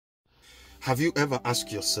Have you ever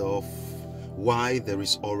asked yourself why there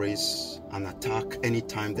is always an attack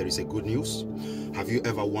anytime there is a good news? Have you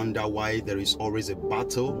ever wondered why there is always a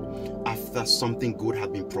battle after something good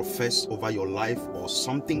had been professed over your life or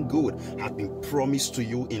something good had been promised to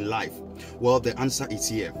you in life? Well, the answer is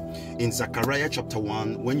here. In Zechariah chapter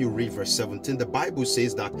 1, when you read verse 17, the Bible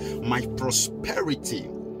says that my prosperity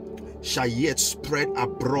shall yet spread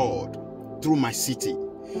abroad through my city,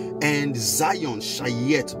 and Zion shall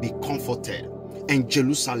yet be comforted, and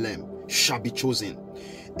Jerusalem shall be chosen.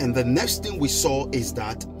 And the next thing we saw is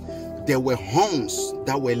that there were horns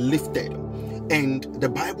that were lifted. And the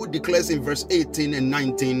Bible declares in verse 18 and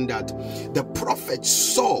 19 that the prophet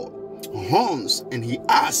saw horns, and he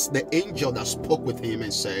asked the angel that spoke with him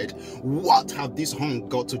and said, what have these horns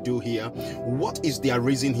got to do here? What is their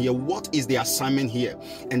reason here? What is the assignment here?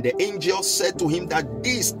 And the angel said to him that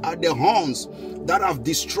these are the horns that have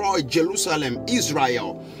destroyed Jerusalem,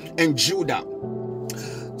 Israel, and Judah.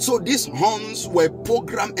 So these horns were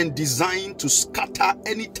programmed and designed to scatter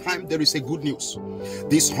anytime there is a good news.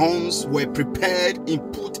 These horns were prepared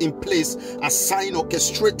and put in place, assigned,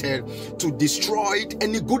 orchestrated to destroy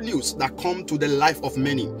any good news that come to the life of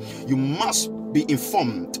many. You must be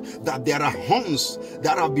informed that there are horns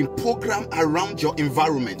that have been programmed around your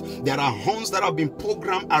environment. There are horns that have been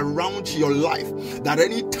programmed around your life, that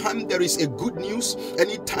anytime there is a good news,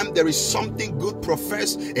 anytime there is something good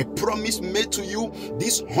professed, a promise made to you,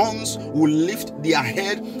 these horns will lift their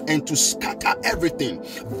head and to scatter everything.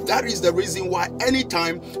 That is the reason why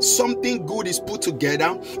anytime something good is put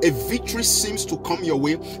together, a victory seems to come your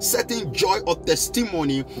way, certain joy or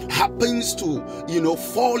testimony happens to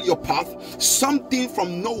fall your path, something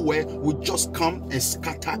from nowhere will just come and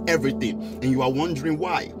scatter everything, and you are wondering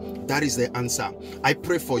why. That is the answer. I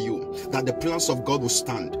pray for you that the plans of God will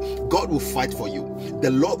stand. God will fight for you.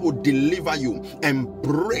 The Lord will deliver you and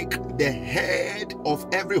break the head of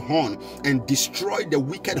every horn and destroy the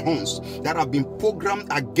wicked horns that have been programmed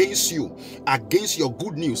against you, against your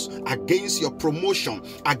good news, against your promotion,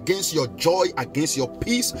 against your joy, against your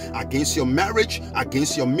peace, against your marriage,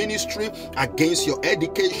 against your ministry, against your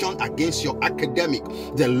education, against your academic.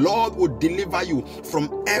 The Lord will deliver you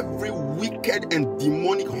from every wicked and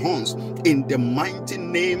demonic horns in the mighty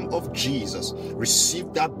name of Jesus.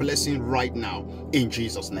 Receive that blessing right now in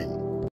Jesus' name.